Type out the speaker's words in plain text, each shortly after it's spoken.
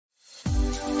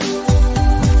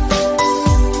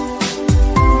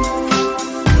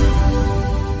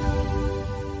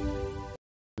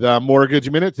The Mortgage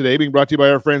Minute today being brought to you by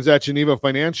our friends at Geneva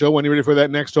Financial. When you're ready for that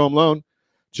next home loan,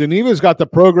 Geneva's got the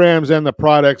programs and the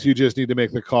products. You just need to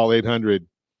make the call.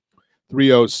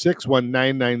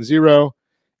 800-306-1990,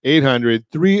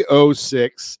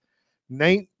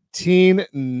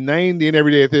 800-306-1990. And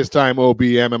every day at this time,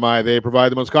 OBMMI. They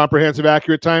provide the most comprehensive,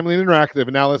 accurate, timely, and interactive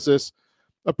analysis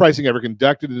of pricing ever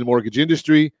conducted in the mortgage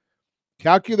industry,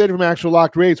 calculated from actual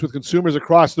locked rates with consumers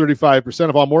across 35%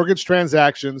 of all mortgage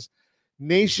transactions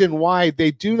nationwide.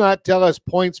 They do not tell us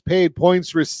points paid,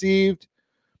 points received,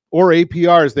 or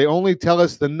APRs. They only tell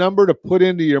us the number to put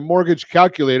into your mortgage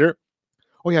calculator.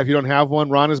 Oh, yeah, if you don't have one,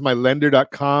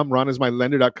 ronismylender.com,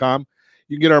 ronismylender.com.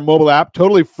 You can get our mobile app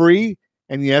totally free.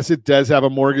 And yes, it does have a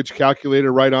mortgage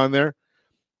calculator right on there.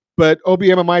 But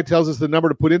OBMMI tells us the number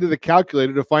to put into the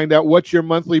calculator to find out what your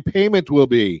monthly payment will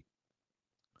be.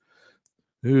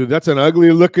 Ooh, that's an ugly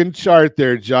looking chart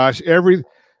there, Josh.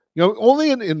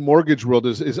 Only in mortgage world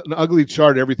is an ugly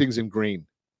chart. Everything's in green.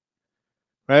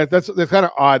 Right? That's kind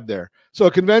of odd there. So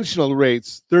conventional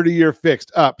rates, 30-year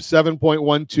fixed, up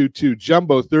 7.122.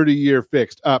 Jumbo, 30-year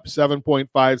fixed, up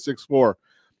 7.564.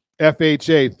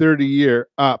 FHA, 30-year,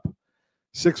 up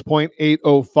 6.805.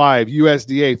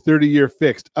 USDA, 30-year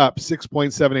fixed, up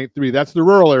 6.783. That's the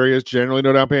rural areas, generally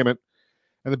no down payment.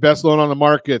 And the best loan on the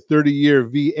market, 30-year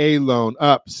VA loan,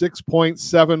 up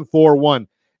 6.741.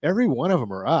 Every one of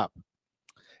them are up.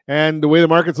 And the way the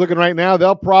market's looking right now,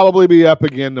 they'll probably be up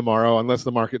again tomorrow unless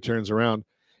the market turns around.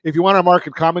 If you want our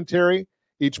market commentary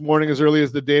each morning as early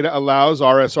as the data allows,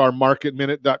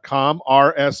 rsrmarketminute.com,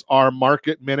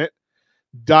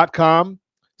 rsrmarketminute.com.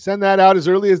 Send that out as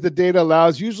early as the data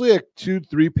allows, usually a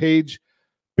 2-3 page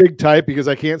big type because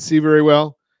I can't see very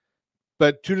well,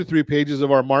 but 2 to 3 pages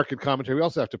of our market commentary. We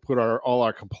also have to put all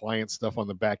our compliance stuff on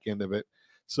the back end of it.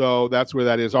 So that's where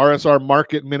that is,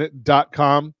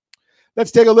 rsrmarketminute.com.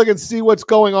 Let's take a look and see what's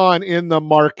going on in the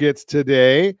markets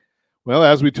today. Well,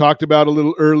 as we talked about a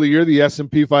little earlier, the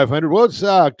S&P 500, well, it's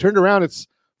turned around. It's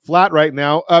flat right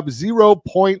now, up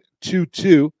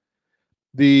 0.22.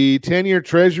 The 10-year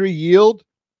Treasury yield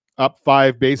up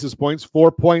 5 basis points,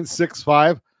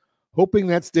 4.65. Hoping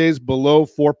that stays below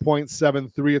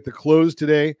 4.73 at the close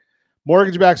today.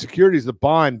 Mortgage-backed securities, the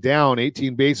bond down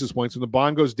 18 basis points. When the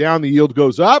bond goes down, the yield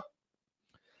goes up.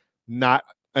 Not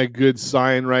a good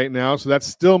sign right now. So that's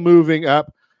still moving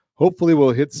up. Hopefully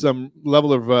we'll hit some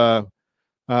level of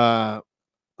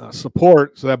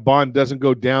support so that bond doesn't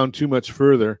go down too much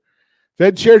further.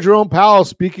 Fed Chair Jerome Powell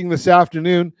speaking this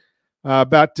afternoon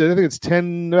about, I think it's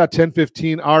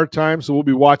 10:15 our time, so we'll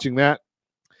be watching that.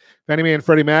 Fannie Mae and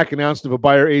Freddie Mac announced if a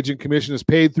buyer agent commission is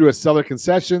paid through a seller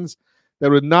concessions that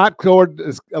would not cover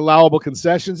allowable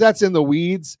concessions. That's in the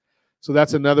weeds. So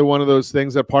that's another one of those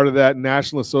things that part of that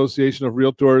National Association of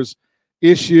Realtors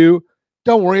issue.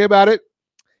 Don't worry about it.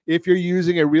 If you're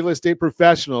using a real estate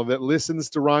professional that listens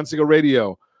to Ron Siegel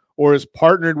Radio or is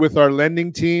partnered with our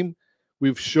lending team,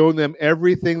 we've shown them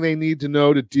everything they need to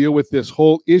know to deal with this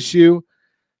whole issue.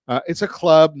 It's a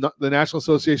club. The National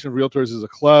Association of Realtors is a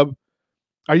club.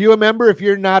 Are you a member? If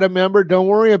you're not a member, don't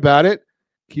worry about it.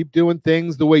 Keep doing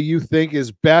things the way you think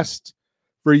is best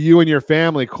for you and your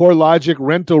family. CoreLogic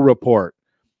rental report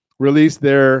released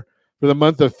there for the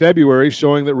month of February,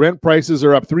 showing that rent prices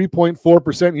are up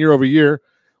 3.4% year over year,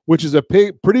 which is a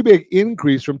pretty big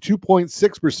increase from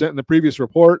 2.6% in the previous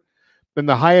report and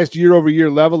the highest year over year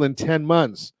level in 10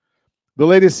 months. The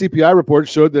latest CPI report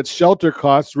showed that shelter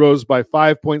costs rose by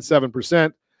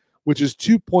 5.7%, which is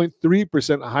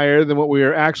 2.3% higher than what we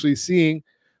are actually seeing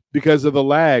because of the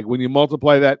lag. When you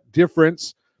multiply that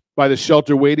difference by the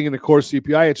shelter weighting in the core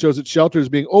CPI, it shows that shelter is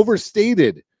being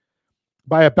overstated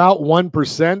by about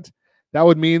 1%. That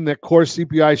would mean that core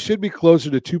CPI should be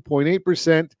closer to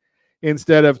 2.8%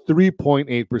 instead of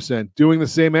 3.8%. Doing the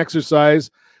same exercise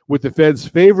with the Fed's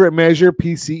favorite measure,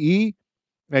 PCE,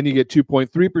 and you get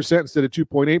 2.3% instead of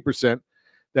 2.8%.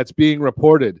 That's being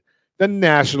reported. The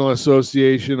National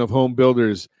Association of Home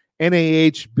Builders,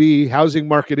 NAHB Housing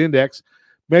Market Index,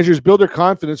 measures builder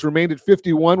confidence, remained at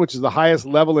 51, which is the highest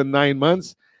level in 9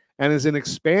 months, and is in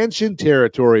expansion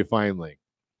territory finally.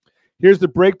 Here's the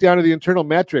breakdown of the internal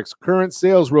metrics. Current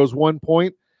sales rose 1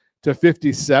 point to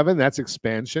 57. That's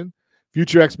expansion.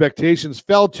 Future expectations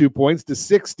fell 2 points to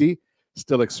 60.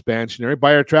 Still expansionary.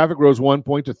 Buyer traffic rose 1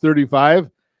 point to 35.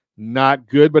 Not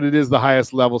good, but it is the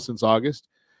highest level since August.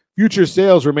 Future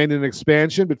sales remained in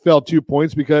expansion, but fell 2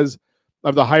 points because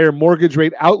of the higher mortgage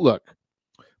rate outlook.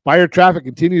 Buyer traffic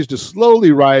continues to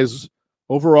slowly rise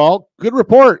overall. Good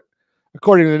report.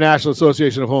 According to the National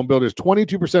Association of Home Builders,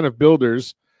 22% of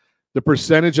builders, the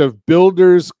percentage of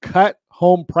builders cut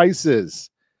home prices.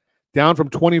 down from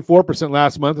 24%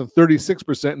 last month and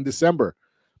 36% in December.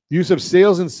 The use of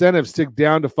sales incentives ticked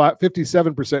down to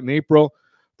 57% in April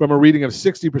from a reading of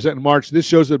 60% in March. This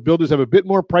shows that builders have a bit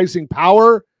more pricing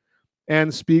power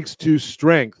and speaks to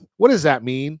strength. What does that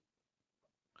mean?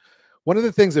 One of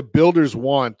the things that builders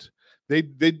want,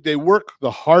 they work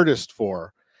the hardest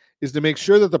for, is to make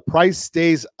sure that the price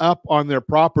stays up on their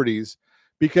properties,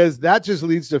 because that just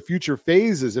leads to future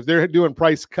phases. If they're doing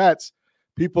price cuts,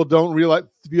 people don't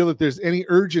feel that there's any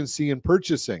urgency in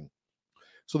purchasing.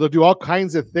 So they'll do all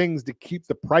kinds of things to keep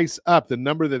the price up,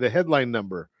 the headline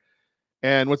number.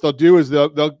 And what they'll do is they'll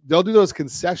do those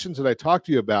concessions that I talked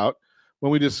to you about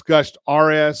when we discussed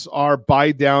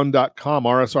rsrbuydown.com,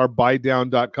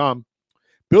 rsrbuydown.com.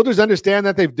 Builders understand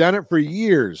that. They've done it for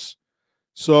years.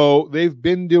 So they've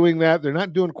been doing that. They're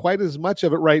not doing quite as much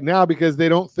of it right now because they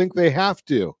don't think they have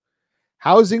to.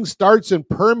 Housing starts and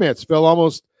permits fell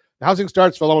almost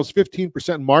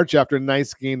 15% in March after a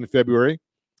nice gain in February.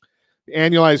 The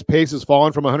annualized pace has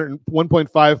fallen from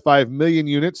 1.55 million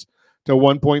units to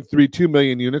 1.32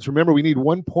 million units. Remember, we need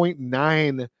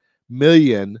 1.9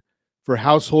 million for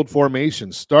household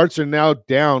formation. Starts are now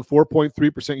down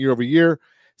 4.3% year over year.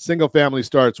 Single-family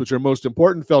starts, which are most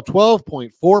important, fell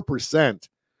 12.4%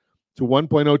 to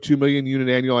 1.02 million unit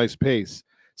annualized pace.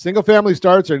 Single-family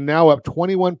starts are now up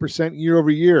 21% year over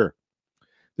year.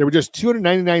 There were just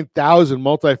 299,000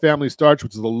 multifamily starts,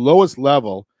 which is the lowest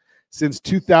level since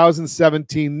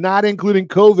 2017, not including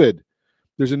COVID.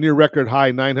 There's a near record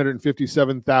high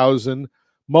 957,000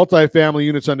 multifamily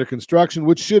units under construction,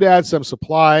 which should add some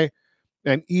supply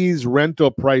and ease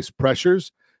rental price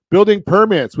pressures. Building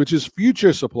permits, which is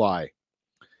future supply,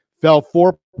 fell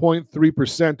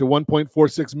 4.3% to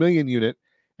 1.46 million unit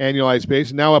annualized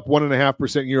pace, now up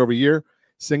 1.5% year over year.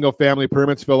 Single family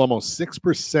permits fell almost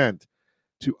 6%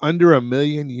 to under 1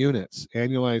 million units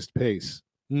annualized pace.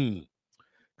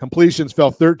 Completions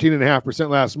fell 13.5%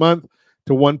 last month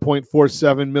to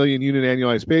 1.47 million unit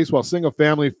annualized pace, while single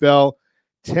family fell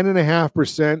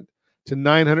 10.5% to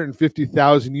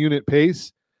 950,000 unit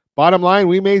pace. Bottom line,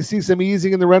 we may see some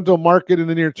easing in the rental market in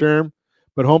the near term,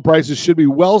 but home prices should be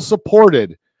well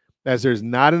supported as there's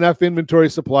not enough inventory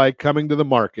supply coming to the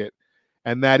market.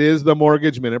 And that is the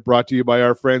Mortgage Minute, brought to you by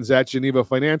our friends at Geneva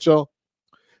Financial.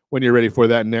 When you're ready for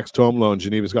that next home loan,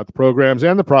 Geneva's got the programs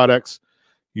and the products.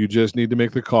 You just need to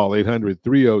make the call,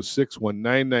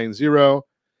 800-306-1990,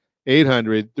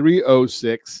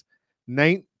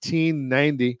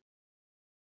 800-306-1990.